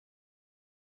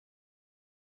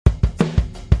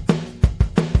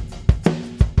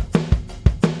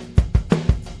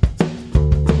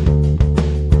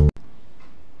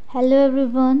Hello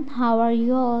everyone, how are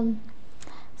you all?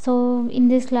 So in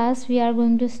this class we are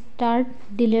going to start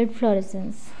delayed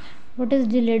fluorescence. What is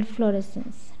delayed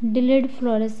fluorescence? Delayed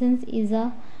fluorescence is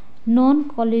a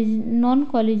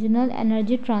non-collisional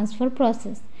energy transfer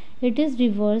process. It is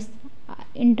reverse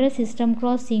inter system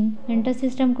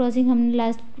crossing हमने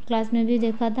last class में भी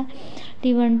देखा था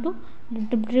T1 to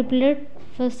triplet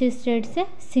first state से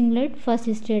singlet first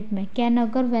state में can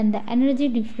occur when the energy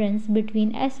difference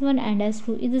between S1 and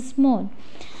S2 is small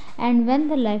and when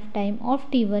the lifetime of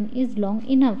T1 is long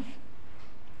enough.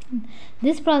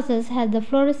 This process has the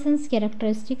fluorescence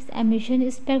characteristics emission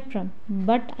spectrum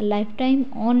but a lifetime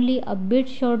only a bit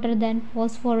shorter than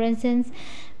phosphorescence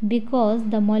because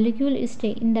the molecule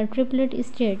stay in the triplet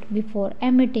state before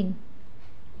emitting.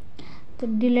 तो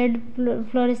delayed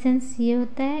fluorescence ये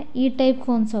होता है. ई type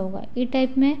कौन सा होगा? ई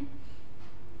type में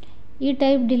ई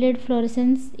type delayed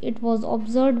fluorescence it was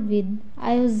observed with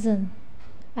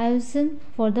आयोसिन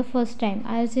for the first time.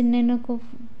 आयोसिन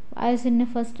ने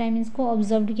first time इसको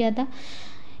ऑब्जर्व किया था.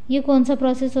 ये कौन सा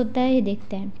प्रोसेस होता है ये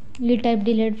देखते हैं. ई type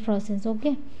delayed process.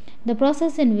 Okay, the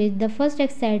process in which the first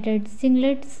excited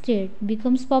singlet state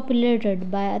becomes populated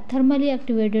bye a thermally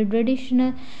activated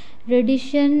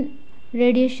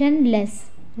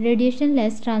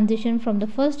radiationless transition from the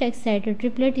first excited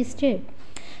triplet state.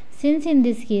 Since in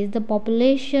this case the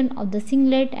population of the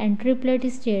singlet and triplet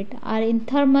state are in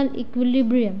thermal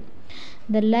equilibrium,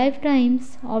 the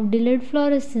lifetimes of delayed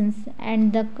fluorescence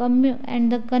and the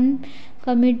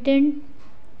concomitant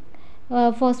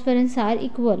phosphorescence are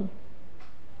equal.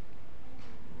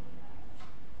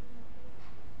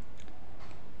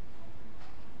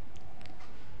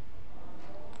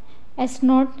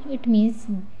 S0 it means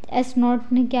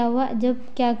S0 ने क्या हुआ जब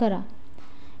क्या करा,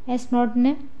 S0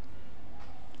 ने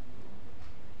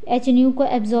HNU को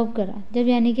absorb करा जब,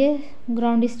 यानी कि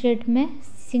ग्राउंड स्टेट में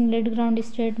सिंगलेट ग्राउंड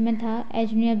स्टेट में था,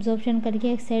 HNU एब्जॉर्प्शन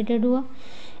करके एक्साइटेड हुआ.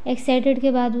 एक्साइटेड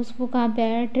के बाद उसको कहाँ पे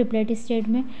आया? ट्रिपलेट स्टेट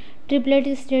में. ट्रिपलेट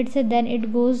स्टेट से then it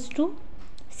goes to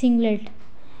singlet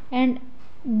and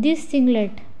this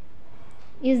singlet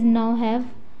is now have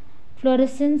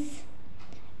fluorescence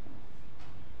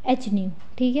HNU.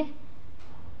 ठीक है,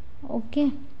 okay.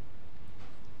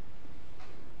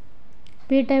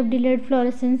 P type delayed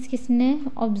fluorescence किसने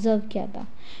ऑब्जर्व किया था?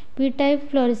 P type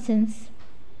fluorescence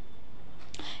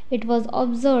it was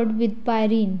observed with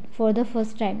pyrene for the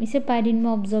first time. इसे pyrene में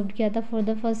observe किया था for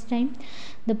the first time.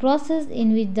 The process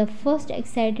in which the first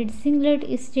excited singlet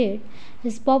state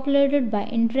is populated bye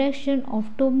interaction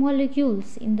of two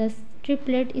molecules in the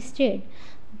triplet state,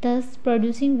 thus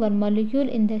producing one molecule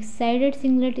in the excited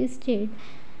singlet state.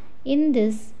 In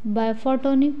this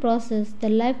biphotonic process, the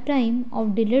lifetime of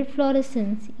delayed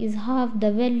fluorescence is half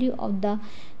the value of the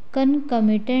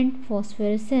concomitant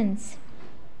phosphorescence.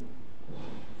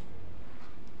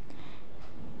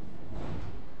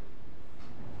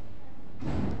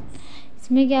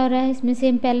 इसमें क्या हो रहा है? इसमें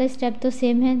same पहला step तो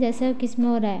same है जैसे किसमें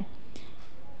हो रहा है,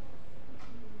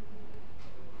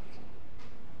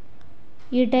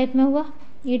 ये टाइप में हुआ.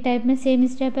 ये टाइप में सेम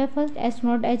स्टेप है. फर्स्ट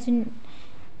S0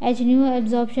 HNU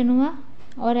एब्जॉर्प्शन हुआ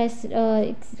और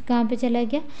कहाँ पे चला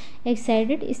गया?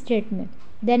 एक्साइटेड स्टेट में.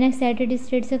 देन एक्साइटेड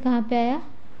स्टेट से कहाँ पे आया?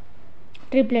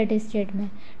 ट्रिपलेट स्टेट में.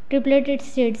 ट्रिपलेट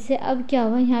स्टेट से अब क्या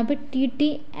हुआ? यहाँ पे TT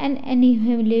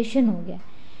एनिहिलेशन हो गया.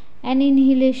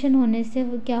 एनिहिलेशन होने से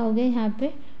क्या हो गया? यहाँ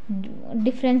पे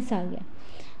डिफरेंस आ गया.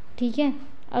 ठीक है,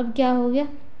 अब क्या हो गया?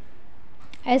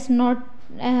 S0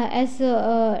 as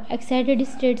excited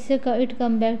state से it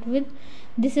come back with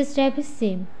this step is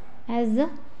same as the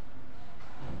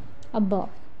above.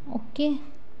 Okay,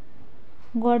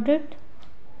 got it?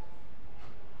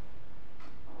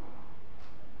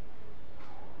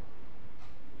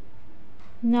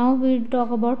 Now we'll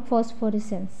talk about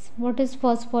phosphorescence. What is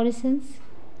phosphorescence?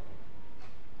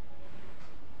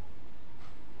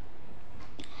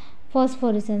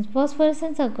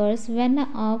 Phosphorescence occurs when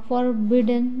a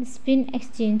forbidden spin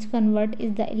exchange convert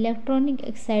is the electronic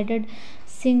excited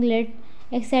singlet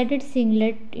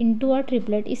into a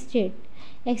triplet state.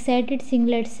 Excited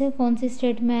singlet से कौन सी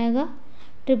state में आएगा?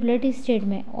 Triplet state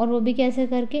में. और वो भी कैसे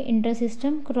करके? Inter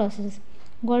system crosses.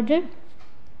 Got it?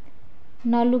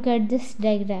 Now look at this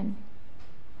diagram.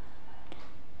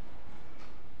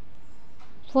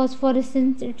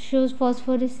 Phosphorescence, it shows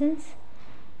phosphorescence.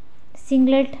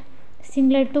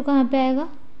 Singlet तो कहाँ पे आएगा?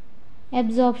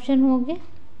 एब्जॉर्प्शन हो गए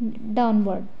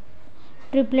downward.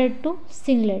 Triplet to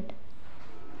singlet.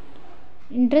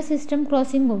 Inter system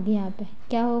crossing होगी. यहाँ पे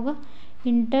क्या होगा?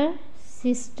 Inter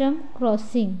system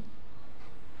crossing.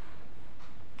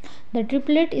 The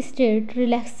triplet state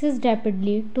relaxes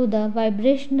rapidly to the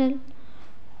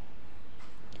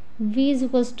V is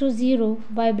equals to 0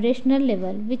 vibrational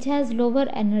level, which has lower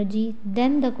energy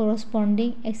than the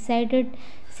corresponding excited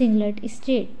singlet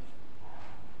state.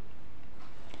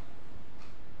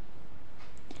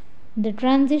 The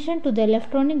transition to the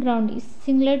electronic ground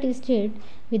singlet state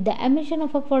with the emission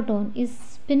of a photon is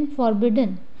spin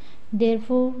forbidden.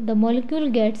 Therefore, the molecule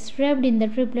gets trapped in the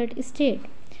triplet state.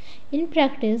 In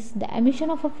practice, the emission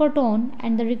of a photon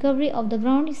and the recovery of the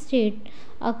ground state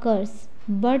occurs,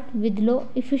 but with low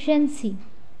efficiency.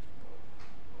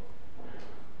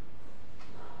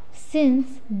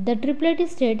 Since the triplet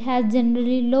state has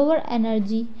generally lower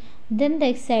energy than the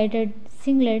excited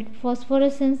singlet,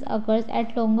 phosphorescence occurs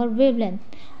at longer wavelength,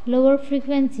 lower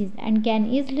frequencies, and can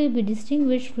easily be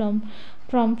distinguished from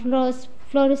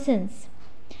fluorescence.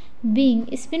 Being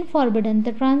spin forbidden,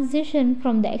 the transition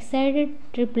from the excited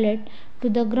triplet to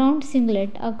the ground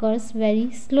singlet occurs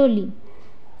very slowly.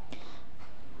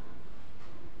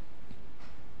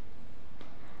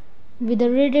 With a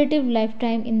relative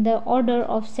lifetime in the order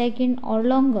of seconds or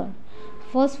longer.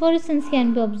 Phosphorescence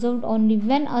can be observed only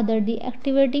when other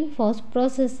deactivating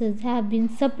processes have been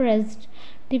suppressed,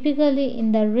 typically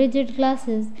in the rigid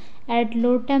glasses at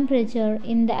low temperature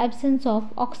in the absence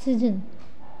of oxygen.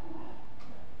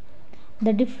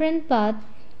 The different paths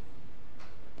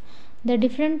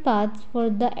for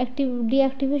the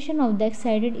deactivation of the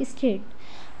excited state,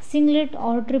 singlet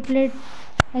और triplet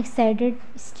excited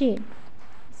state.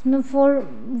 इसमें 4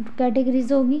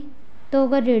 categories होगी. तो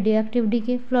होगा radio active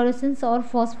DK, fluorescence और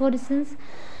phosphorescence.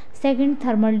 Second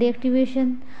thermal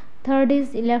deactivation. Third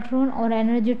is electron और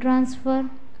energy transfer.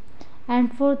 And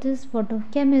fourth is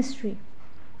photochemistry.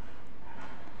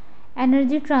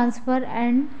 Energy transfer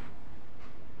and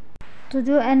तो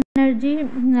जो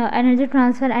energy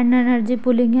transfer and energy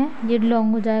pulling है ये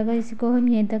लॉन्ग हो जाएगा, इसी को हम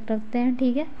यहीं तक रखते हैं.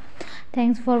 ठीक है,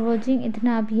 थैंक्स फॉर वॉचिंग.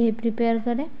 इतना आप यही प्रिपेयर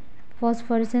करें,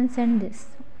 फॉस्फोरेसेंस एंड दिस.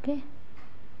 ओके.